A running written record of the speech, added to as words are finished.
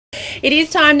It is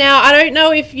time now. I don't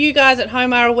know if you guys at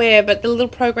home are aware, but the little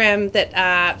program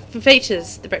that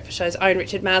features the Breakfast Show's own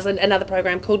Richard Marsland, another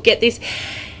program called Get This,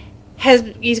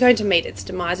 is going to meet its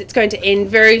demise. It's going to end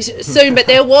very soon, but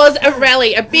there was a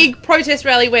rally, a big protest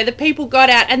rally where the people got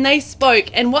out and they spoke,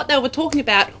 and what they were talking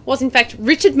about was in fact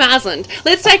Richard Marsland.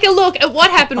 Let's take a look at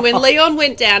what happened when Leon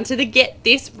went down to the Get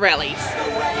This rally.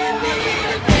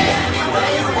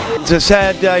 It's a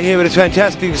sad day here, but it's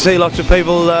fantastic to see lots of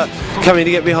people coming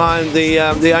to get behind the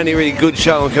only really good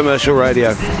show on commercial radio.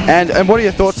 And what are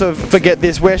your thoughts of for Get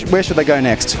This? Where should they go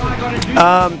next?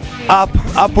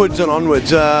 Upwards and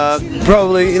onwards.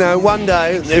 Probably, one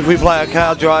day, if we play our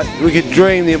cards right, we could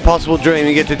dream the impossible dream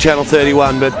and get to Channel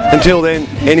 31, but until then,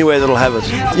 anywhere that'll have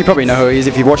us. You probably know who he is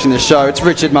if you're watching the show. It's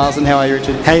Richard Marsland. How are you,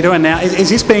 Richard? How you doing now? Is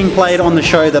this being played on the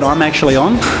show that I'm actually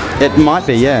on? It might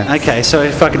be, yeah. Okay, so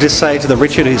if I could just say to the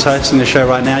Richard who's hosting the show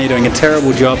right now, you're doing a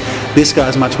terrible job. This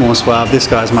guy's much more suave. This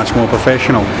guy's much more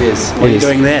professional. Yes. What are you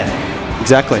doing there?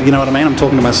 Exactly. You know what I mean? I'm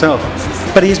talking to myself.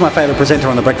 But he's my favourite presenter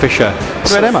on the Breakfast Show.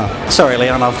 What about Emma? Sorry,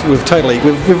 Leon.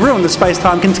 We've ruined the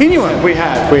space-time continuum. We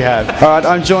have. All right,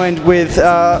 I'm joined with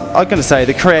I'm going to say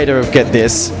the creator of Get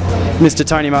This, Mr.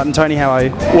 Tony Martin. Tony, how are you?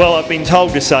 Well, I've been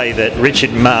told to say that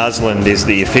Richard Marsland is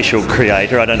the official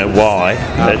creator. I don't know why.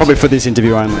 Probably for this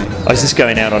interview only. I was just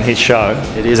going out on his show.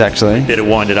 It is actually. Better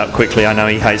wind it up quickly. I know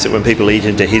he hates it when people eat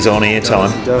into his on-air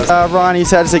time. Ryan, you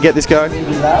sad to see Get This go?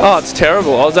 Oh, it's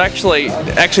terrible. I was actually,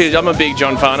 I'm a big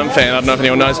John Farnham fan. I don't know if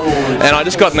anyone knows. And I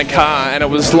just got in the car, and it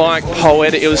was like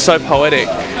poetic. It was so poetic,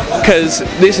 because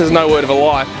this is no word of a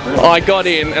lie. I got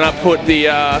in and I put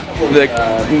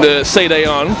the CD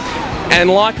on, and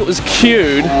like it was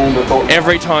cued,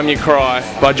 Every Time You Cry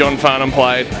by John Farnham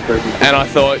played, and I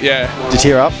thought, yeah. Did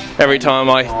you tear up? Every time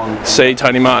I see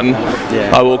Tony Martin,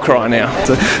 I will cry now.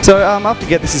 So after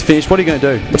Get This is finished, what are you going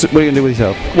to do? What are you going to do with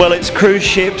yourself? Well, it's cruise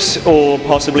ships or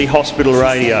possibly hospital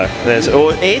radio.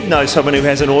 Or Ed knows someone who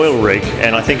has an oil rig,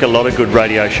 and I think a lot of good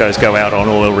radio shows go out on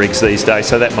oil rigs these days,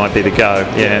 so that might be the go,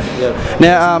 yeah.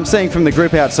 Now, seeing from the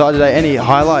group outside today, any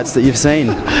highlights that you've seen?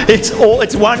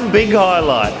 It's one big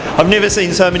highlight. I've never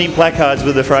seen so many placards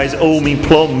with the phrase "all me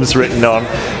plums" written on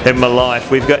in my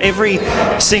life. We've got every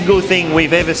single thing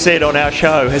we've ever said on our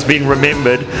show has been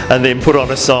remembered and then put on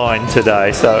a sign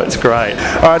today, so it's great.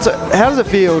 Alright, so how does it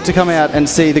feel to come out and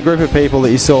see the group of people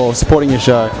that you saw supporting your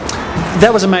show?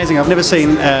 That was amazing. I've never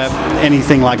seen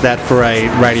anything like that for a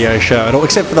radio show at all,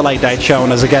 except for the Late Date Show,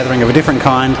 and as a gathering of a different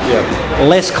kind. Yeah.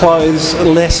 Less clothes,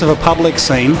 less of a public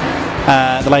scene.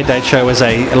 The Late Date Show was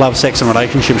a love, sex and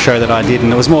relationship show that I did,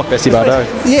 and it was more... Bessie Bardot.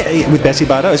 Yeah, with Bessie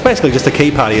Bardot. It's basically just a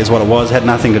key party is what it was. It had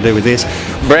nothing to do with this.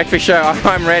 Breakfast Show,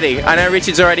 I'm ready. I know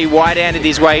Richard's already wide-handed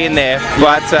his way in there,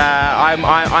 but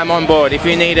I'm on board. If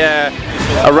you need a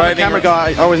roving... camera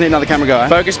guy. I always need another camera guy.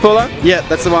 Focus puller? Yeah,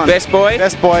 that's the one. Best boy?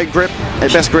 Best boy, grip.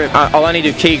 Best grip. I'll only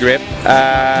do key grip.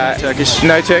 Turkish?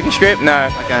 No Turkish grip? No.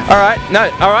 Okay. Alright,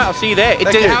 I'll see you there.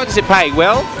 How does it pay?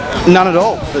 Well? None at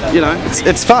all, but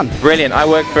it's fun. Brilliant. I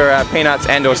work for peanuts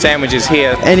and or sandwiches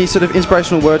here. Any sort of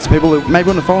inspirational words to people who maybe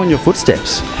want to follow in your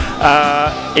footsteps?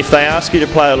 If they ask you to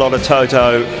play a lot of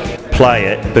Toto, play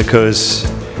it, because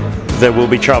there will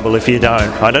be trouble if you don't.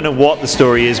 I don't know what the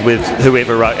story is with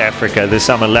whoever wrote Africa. There's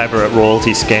some elaborate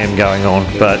royalty scam going on,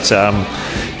 but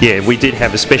yeah, we did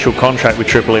have a special contract with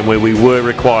Triple M where we were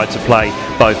required to play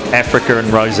both Africa and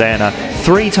Rosanna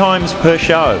 3 times per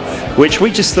show, which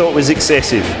we just thought was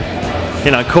excessive.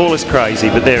 Call us crazy,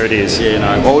 but there it is. Yeah,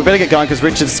 Well, we better get going because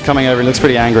Richard's coming over and looks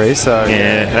pretty angry, so...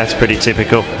 Yeah, that's pretty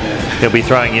typical. He'll be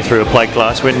throwing you through a plate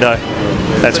glass window.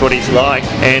 That's what he's like.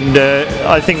 And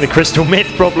I think the crystal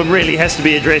meth problem really has to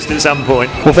be addressed at some point.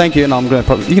 Well, thank you, and I'm going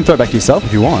to you can throw it back to yourself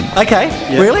if you want. Okay,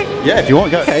 yeah. Really? Yeah, if you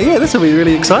want, go. Okay, yeah, this will be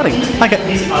really exciting. Okay.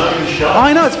 His own show.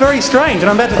 I know, it's very strange, and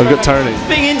I'm about to... I've got Tony.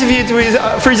 Being interviewed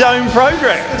for his own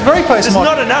program. It's very close to There's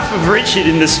not enough of Richard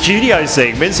in the studio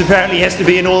segments. Apparently he has to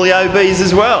be in all the OBs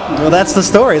as well. Well, that's the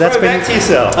story. That's back to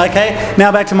yourself. Okay,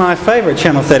 now back to my favourite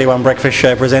Channel 31 Breakfast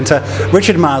Show presenter,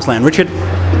 Richard Marsland. Richard?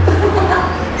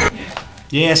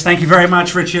 Yes, thank you very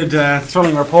much, Richard.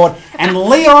 Thrilling report. And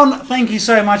Leon, thank you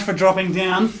so much for dropping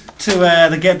down to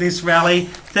the Get This rally.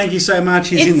 Thank you so much.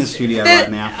 He's in the studio right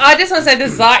now. I just want to say the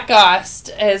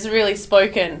zeitgeist has really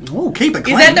spoken. Oh, keep it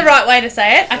clean. Is that the right way to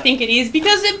say it? I think it is,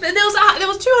 because there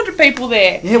was 200 people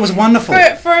there. Yeah, it was wonderful.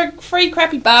 For a free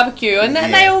crappy barbecue, and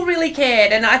they all really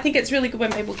cared, and I think it's really good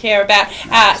when people care about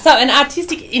an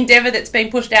artistic endeavour that's been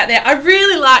pushed out there. I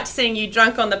really liked seeing you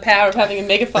drunk on the power of having a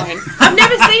megaphone. I've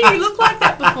never seen you look like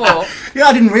that before. Yeah,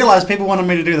 I didn't realise people wanted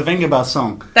me to do the Venga Bus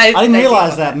song. I didn't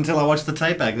realise that until I watched the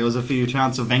tape back. There was a few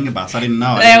chants of Venga Bus. I didn't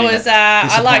know There was,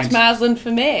 I liked Marsland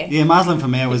for mayor. Yeah, Marsland for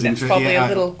mayor was that's interesting. probably Yeah, a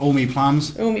little... All Me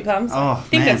Plums. All Me Plums. Oh, I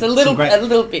think man, that's a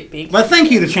little bit big. Well,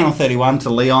 thank you to Channel 31, to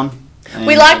Leon.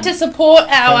 We like to support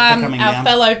our coming our down.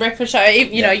 fellow breakfast show.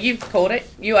 You know, you've called it.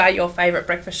 You are your favourite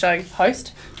breakfast show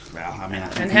host. Well, I mean,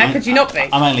 And how could you not be?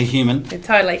 I'm only human. Yeah,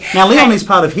 totally. Now, Leon Hey, is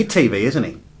part of Hit TV, isn't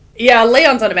he? Yeah,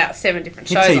 Leon's on about 7 different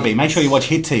Hit shows. TV. Make sure you watch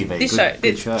Hit TV. This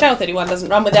Good show, Channel 31 doesn't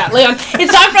run without Leon.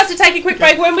 It's time for us to take a quick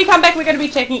break. When we come back, we're going to be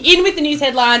checking in with the news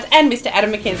headlines and Mr.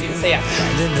 Adam McKenzie. We'll see you.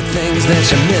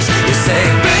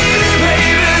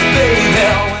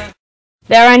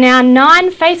 There are now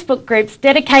 9 Facebook groups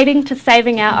dedicating to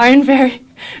saving our own very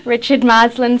Richard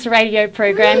Marsland's radio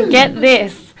program. Get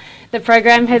this. The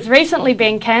program has recently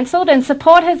been cancelled and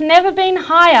support has never been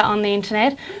higher on the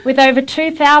internet, with over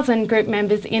 2,000 group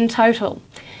members in total.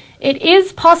 It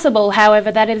is possible,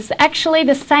 however, that it is actually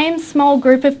the same small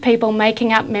group of people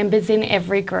making up members in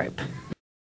every group.